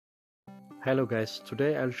Hello guys,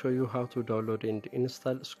 today I'll show you how to download and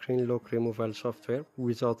install screen lock removal software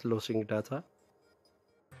without losing data.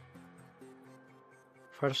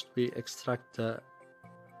 First we extract the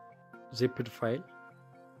zipped file.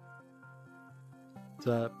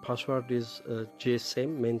 The password is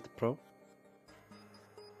GSM Mint Pro.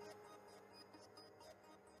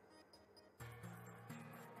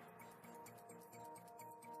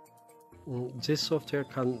 This software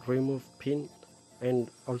can remove PIN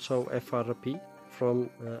and also FRP from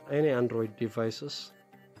any Android devices.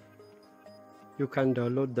 You can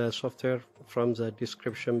download the software from the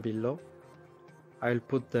description below. I'll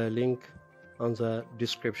put the link on the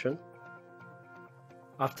description.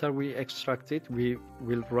 After we extract it, we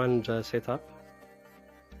will run the setup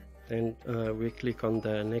and we click on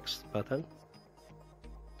the next button.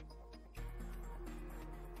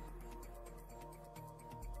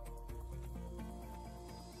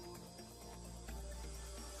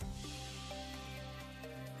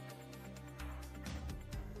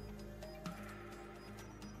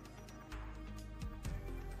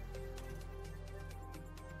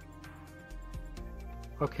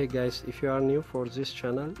 Okay guys, if you are new for this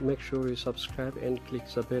channel, make sure you subscribe and click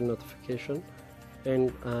the bell notification,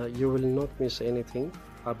 and you will not miss anything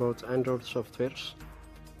about Android softwares,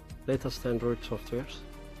 latest Android softwares.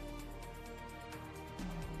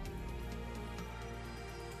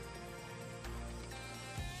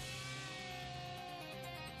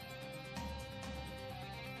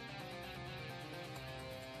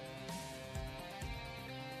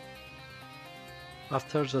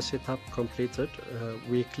 After the setup completed,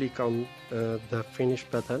 we click on the finish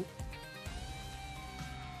button.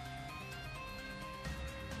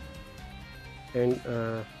 And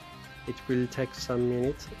it will take some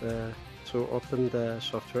minutes to open the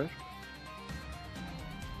software.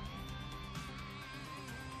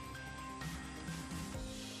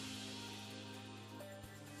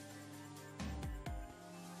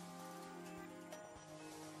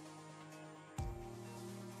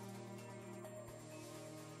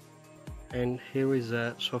 And here is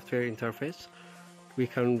the software interface. We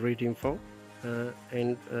can read info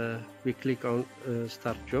and we click on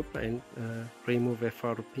start job and remove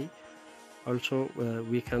FRP. Also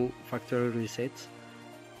we can factory reset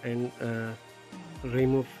and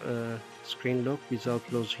remove screen lock without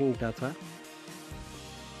losing data,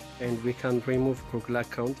 and we can remove Google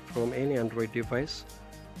account from any Android device.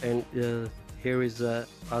 And here is the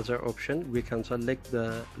other option. We can select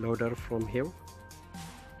the loader from here.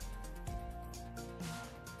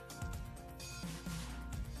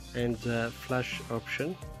 And the flash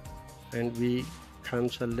option, and we can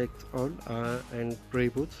select all and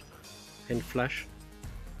reboot and flash.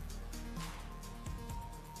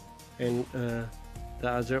 And the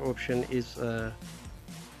other option is to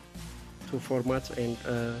format and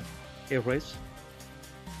erase,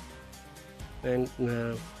 and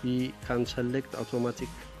we can select automatic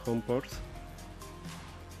comport.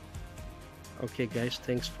 Okay guys,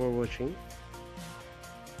 thanks for watching.